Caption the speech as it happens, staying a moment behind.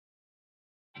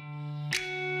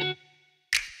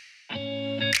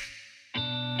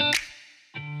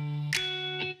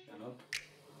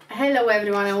Hello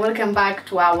everyone and welcome back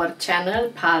to our channel,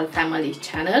 Pall family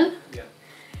channel. Yeah.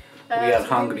 We are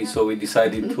hungry, so we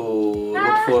decided to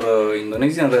look for an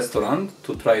Indonesian restaurant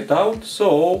to try it out.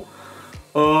 So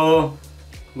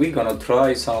we're gonna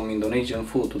try some Indonesian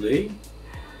food today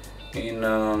in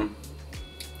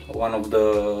one of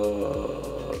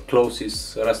the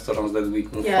closest restaurants that we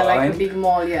can find. Yeah, like a big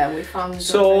mall. Yeah, we found a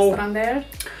restaurant there.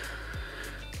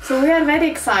 So we are very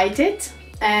excited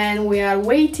and we are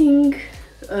waiting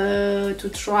to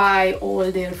try all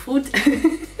their food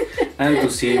and to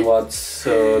see what's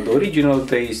the original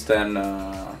taste. And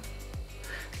I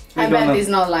bet it's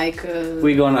not like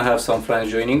we're gonna have some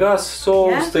friends joining us,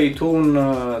 so yeah? Stay tuned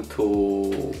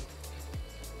to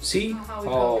see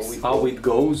how it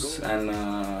goes and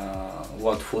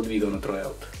what food we're gonna try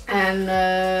out. And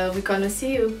we're gonna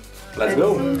see you. Let's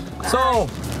go. So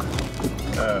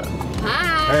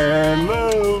hi.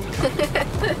 Hello.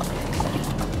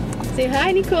 Say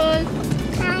hi, Nicole.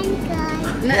 Hi,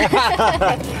 Nicole.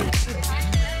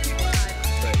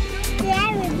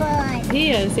 Everybody.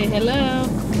 Here, say hello.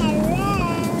 Hello.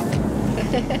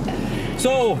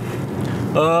 So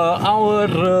our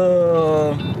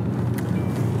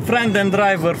friend and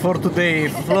driver for today,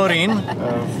 Florin,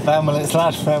 family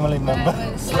member.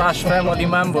 family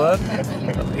member,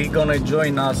 he gonna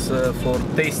join us for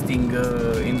tasting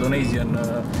Indonesian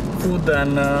food,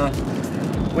 and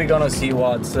we're gonna see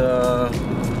what's yeah,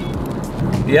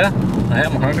 I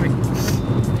am hungry.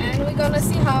 And we're gonna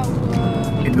see how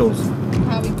It goes.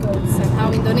 and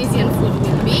how Indonesian food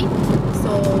will be.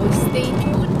 So stay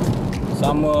tuned.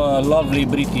 Some lovely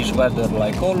British weather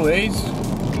like always.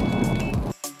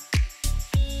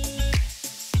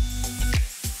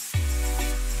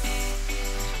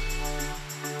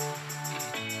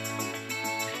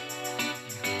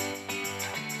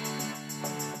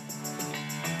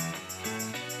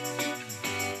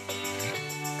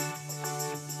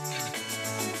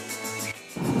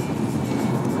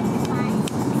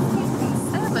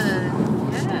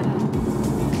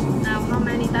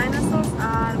 Dinosaurs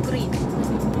are green.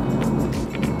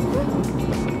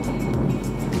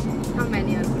 How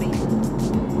many are green?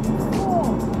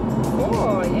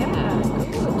 Four, yeah,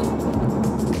 good.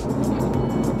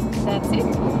 That's it.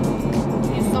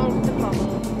 You solved the problem.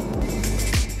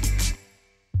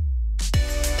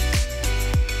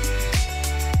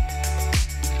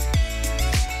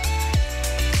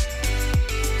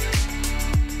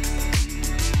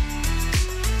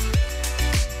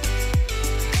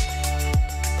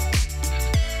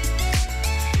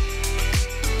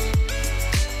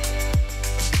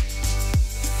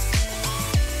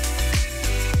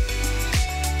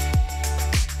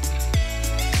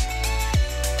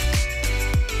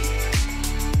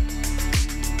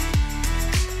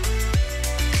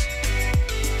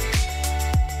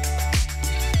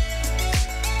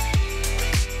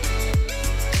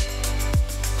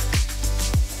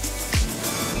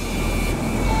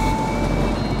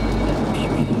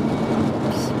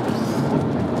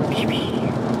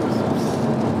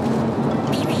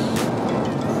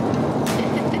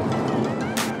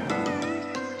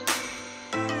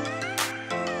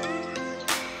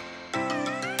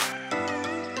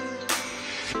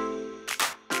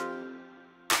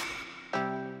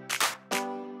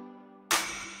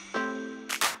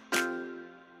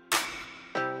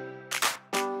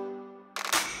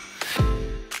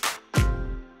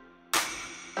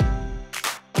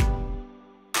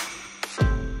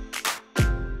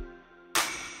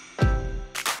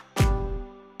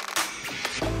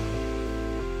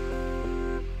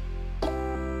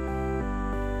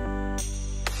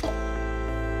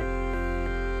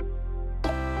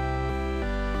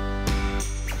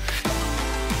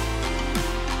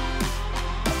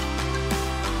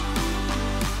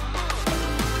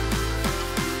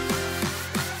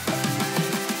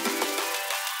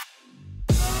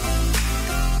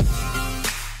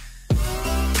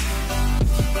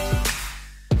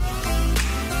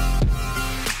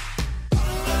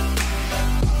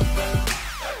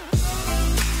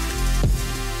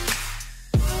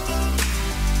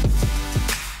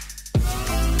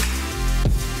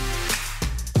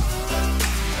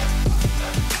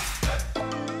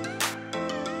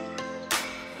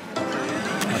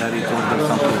 Ready to order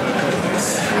some food.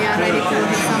 We are ready to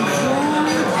order some food.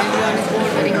 Everyone is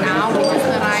ordering now. We just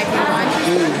arrived in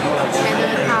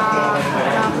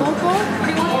Tampopo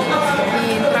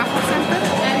in Trafford Center.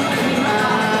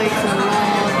 It's a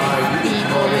lot of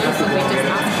people, so we just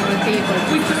asked for a table.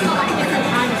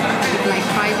 It's like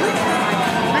private.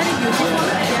 Very beautiful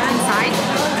inside.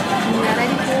 We are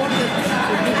ready for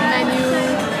the big menu.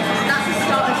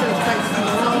 So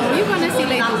you're gonna see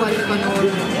later what you're gonna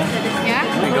order. Yeah?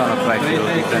 We're gonna try to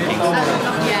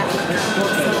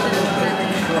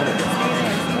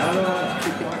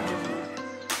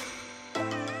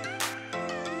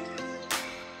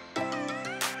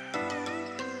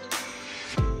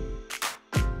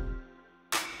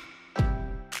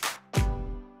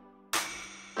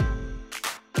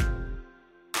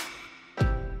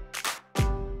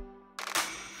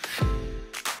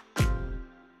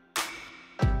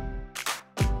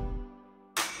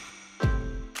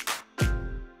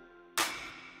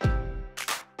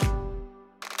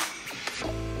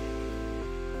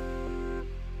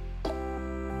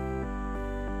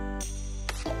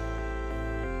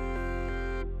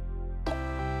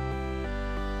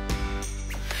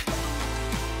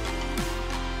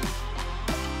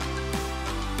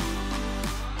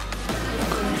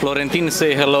Florentine,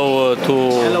 say hello to...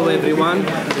 Hello everyone.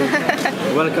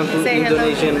 Welcome to Say hello.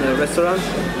 Indonesian restaurant.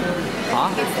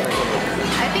 Huh?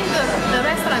 I think the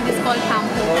restaurant is called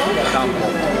Tampopo.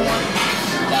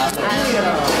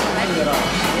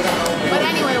 But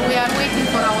anyway, we are waiting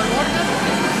for our order.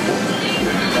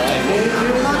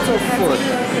 Lots of food.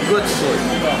 Good food.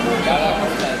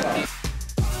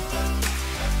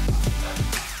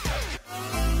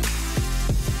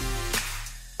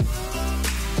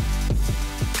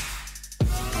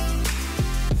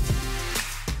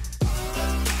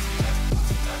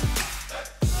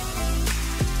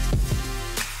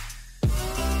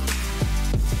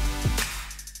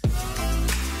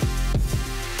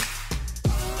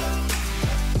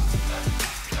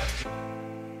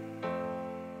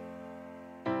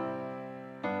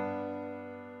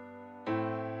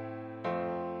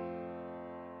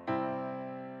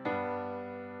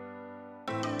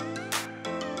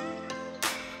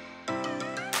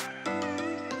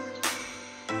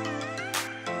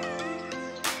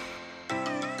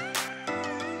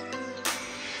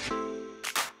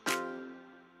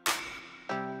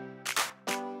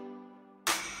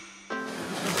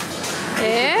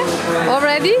 Yeah,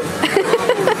 already?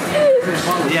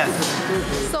 Yes.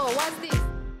 So, what's this?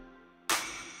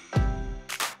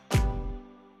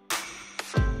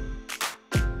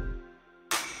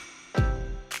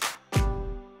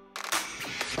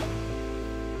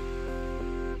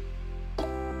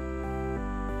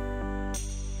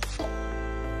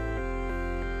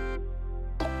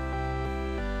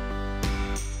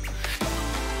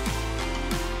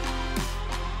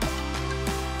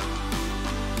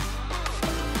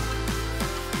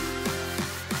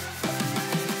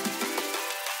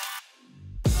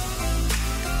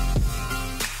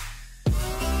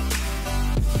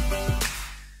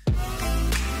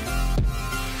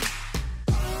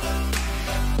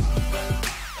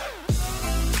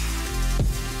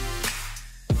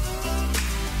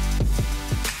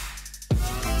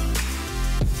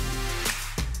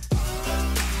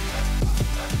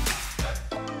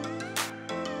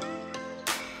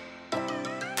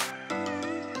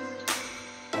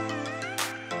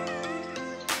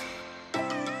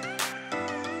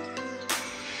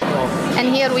 And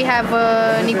here we have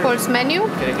Nicole's menu,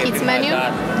 kids menu.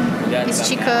 It's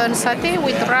chicken satay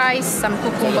with rice, some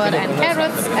cucumber and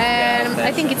carrots, and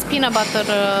I think it's peanut butter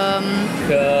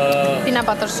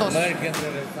sauce.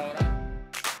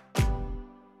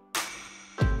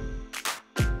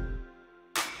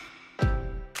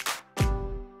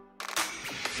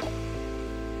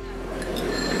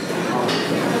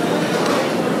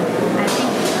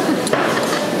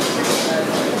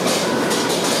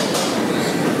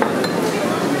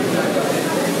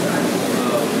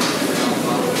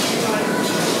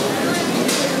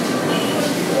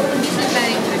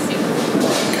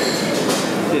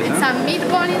 Some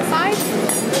meatball inside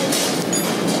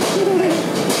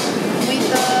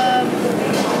with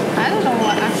I don't know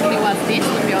actually what's this,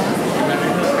 to be honest.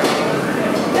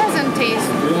 Doesn't taste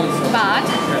bad,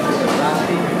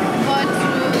 but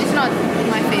it's not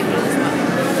my favorite as well.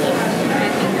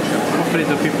 Hopefully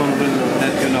the people will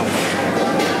let you know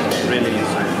really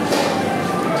inside.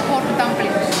 Pork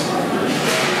dumplings.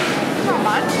 Not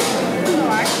bad.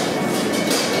 Alright.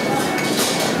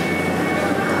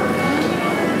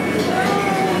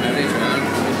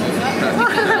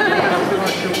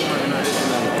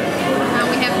 Now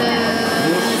we have the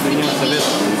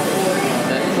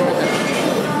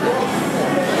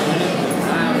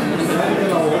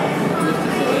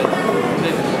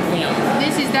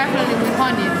this is definitely with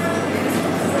honey.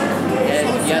 So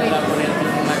sweet.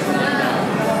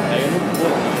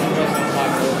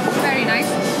 Very nice.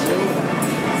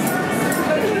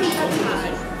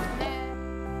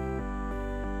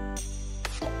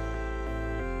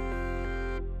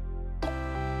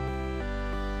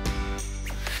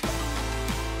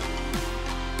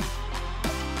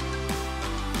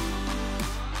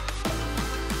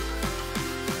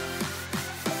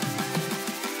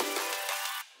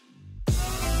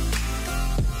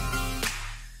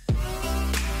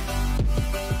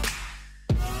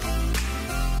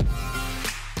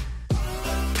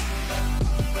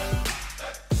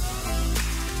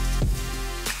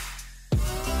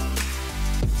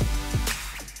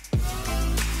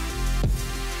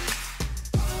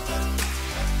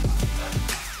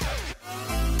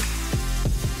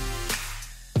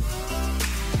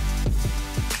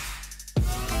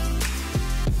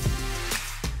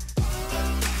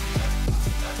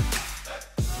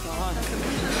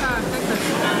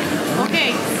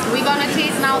 Okay, we're gonna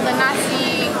taste now the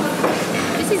nasi.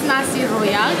 This is nasi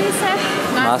royal, they said.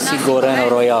 Nasi Goreng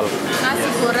Royal. Nasi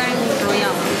Goreng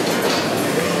Royal.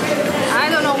 I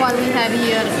don't know what we had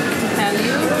here to tell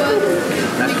you, but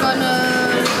we're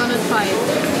gonna try it.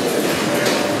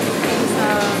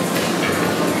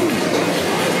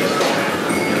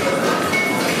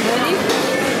 Ready?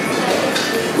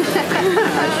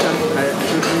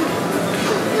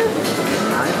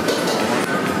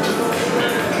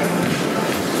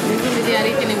 Usually they are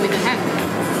eating it with the hand.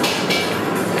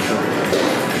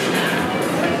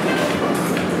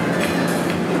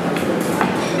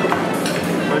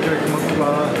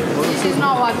 This is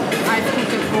not what I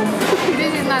cooked at home.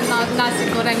 This is not nasi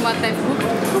goreng what I cooked.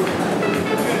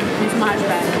 It's much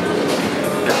better.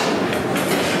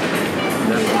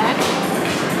 With that.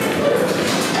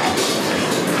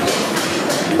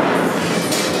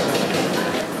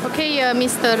 Okay,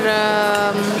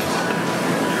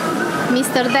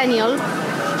 Mr. Daniel,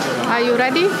 are you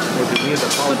ready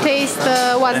to taste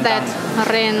what's that?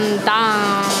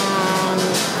 Rendang.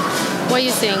 What are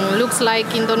you saying? Looks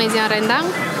like Indonesian rendang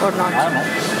or not? I don't know.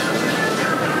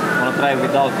 Wanna try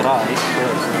without rice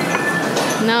first?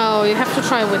 No, you have to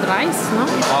try with rice, no?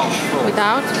 Without first.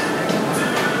 Without?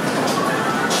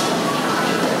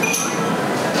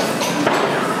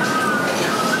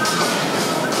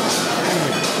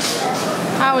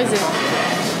 How is it?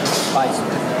 Spicy.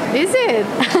 Is it?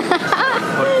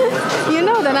 You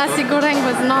know the nasi goreng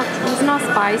was not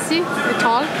spicy at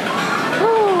all.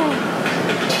 Oh.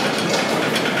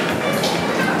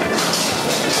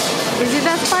 Is it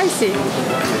that spicy?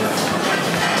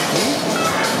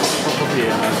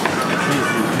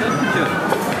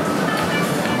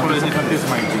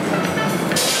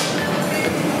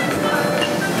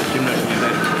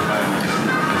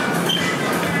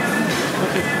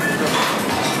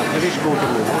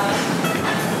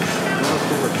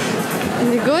 Is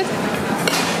it good?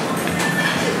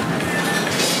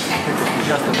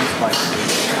 Just a bit spicy.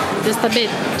 Just a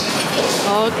bit.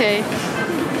 Okay.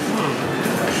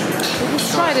 We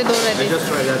tried it I already. just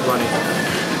tried that one.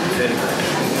 It's very good.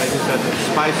 Like you said, it's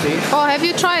spicy. Oh, have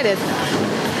you tried it?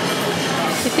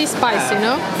 It is spicy,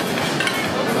 no?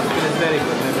 But it's very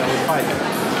good. Maybe I will find it.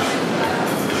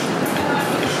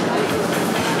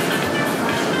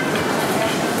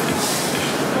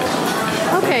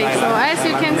 Okay, so as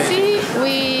you can see,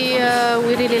 we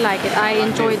really like it. I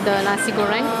enjoyed the nasi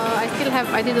goreng.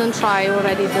 I didn't try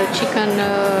already the chicken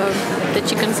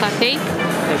satay.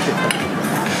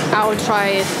 I will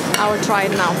try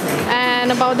it now.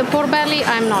 And about the pork belly,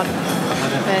 I'm not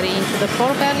very into the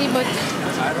pork belly, but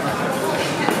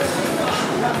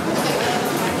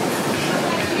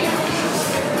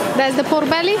that's the pork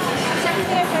belly?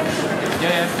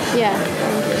 Yeah. Yeah.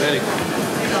 Very good.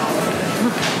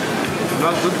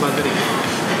 Not good, but very good.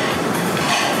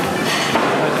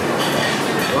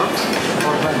 What?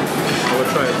 I will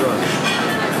try it once.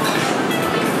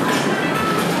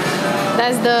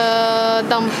 That's the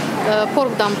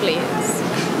pork dumplings.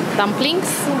 Dumplings?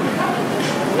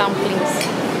 Dumplings.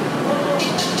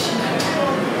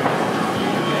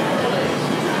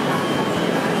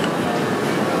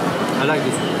 I like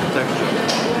this texture.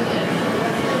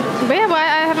 But yeah, but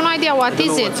I have no idea what I don't is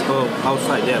know it. what's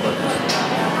outside, yeah, but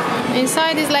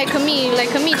Inside is like a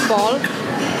meatball.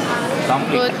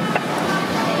 Dumpling. But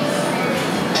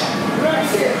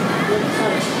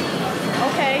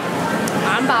okay,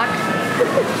 I'm back.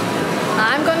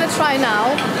 I'm gonna try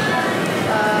now.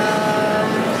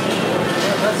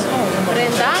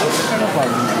 Rendang.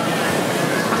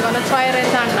 I'm gonna try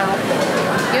rendang now.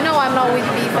 You know I'm not with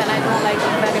beef and I don't like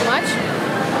it very much.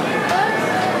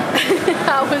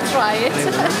 I will try it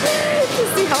to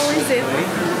see how is it.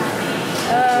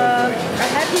 I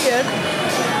have here.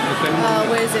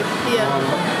 Where is it? Here.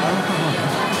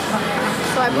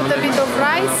 So I put a bit of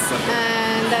rice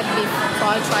and that beef. So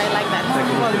I'll try it like that.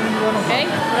 Okay,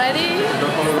 ready?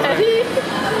 Ready?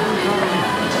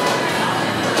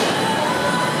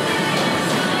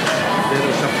 then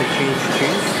we have to change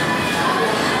cheese.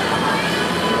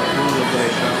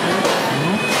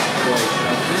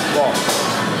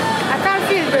 I can't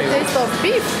feel the taste of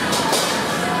beef.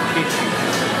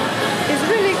 It's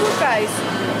really good, guys.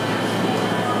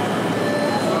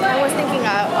 I was thinking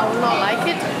I would not like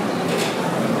it.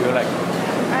 You like it?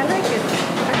 I like it.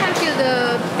 I can't feel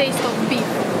the taste of beef.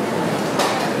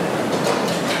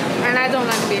 And I don't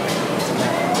like beef.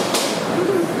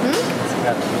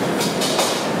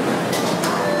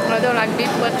 I don't like beef,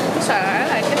 but sorry, I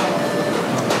like it.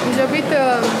 It's a bit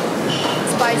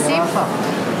spicy.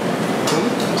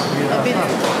 A bit,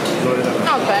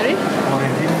 not very.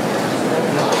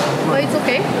 But it's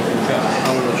okay.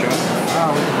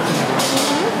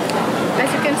 As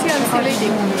you can see, I'm still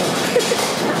eating.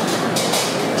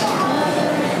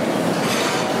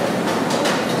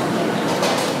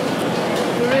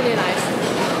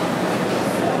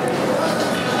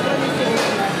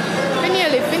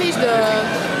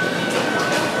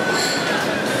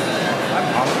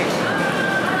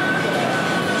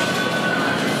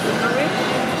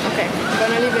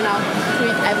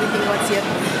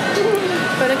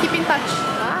 in touch.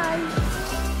 Bye.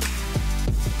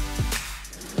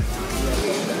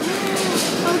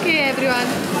 Okay, everyone.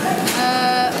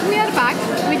 We are back.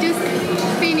 We just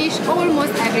finished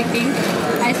almost everything.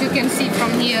 As you can see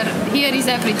from here, here is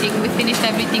everything. We finished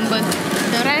everything, but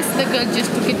the rest, the girl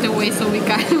just took it away, so we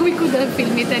couldn't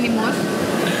film it anymore.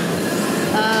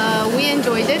 We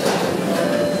enjoyed it.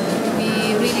 We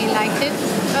really liked it.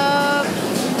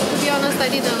 To be honest, I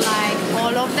didn't like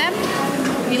all of them.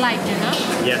 We liked it, huh?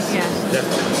 Yes. Yeah.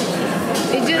 Definitely.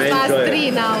 It's just I us enjoy it.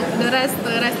 three now. The rest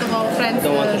of our friends,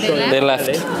 Don't want to show they you. left.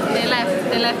 They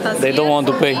left. They left us. They don't here want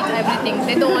to for pay. everything.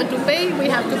 They don't want to pay. We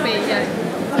have to pay. Yeah,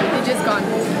 they just gone.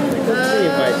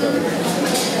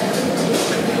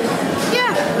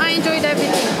 Yeah, I enjoyed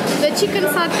everything. The chicken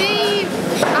satay,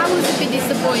 I was a bit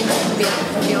disappointed to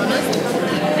be honest.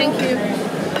 Thank you.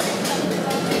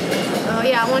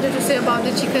 Yeah, I wanted to say about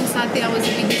the chicken satay, I was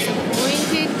a bit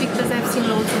disappointed because I've seen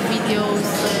loads of videos.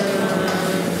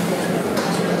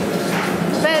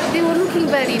 But they were looking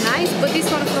very nice, but this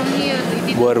one from here, they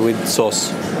didn't. Were with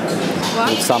sauce. What?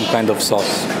 With some kind of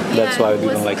sauce. That's why I it was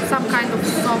didn't like it. some kind of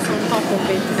sauce on top of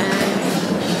it, and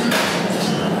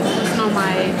it's not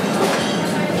my.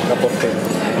 Cup of tea.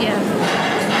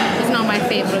 Yeah, it's not my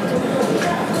favorite,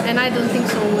 and I don't think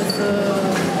so was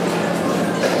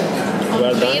on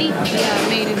Well grill. done. Yeah,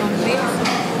 made it on grill.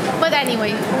 But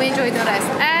anyway, we enjoyed the rest.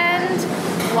 And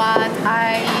what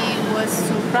I was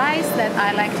surprised that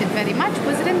I liked it very much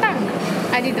was rendang.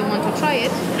 I didn't want to try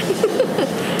it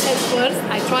at first.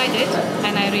 I tried it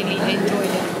and I really enjoyed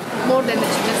it more than the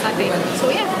chicken satay. So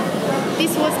yeah,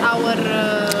 this was our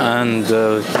And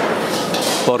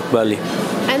pork belly.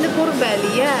 and the pork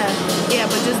belly. Yeah,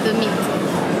 but just the meat.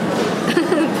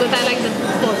 But I like the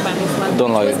pork belly as well.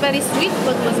 Don't like It was it. very sweet,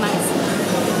 but was nice.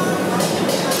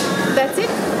 That's it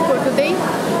for today.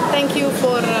 Thank you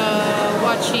for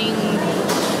watching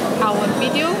our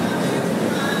video.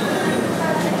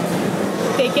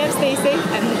 Take care, stay safe,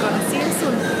 and we're gonna see you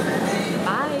soon.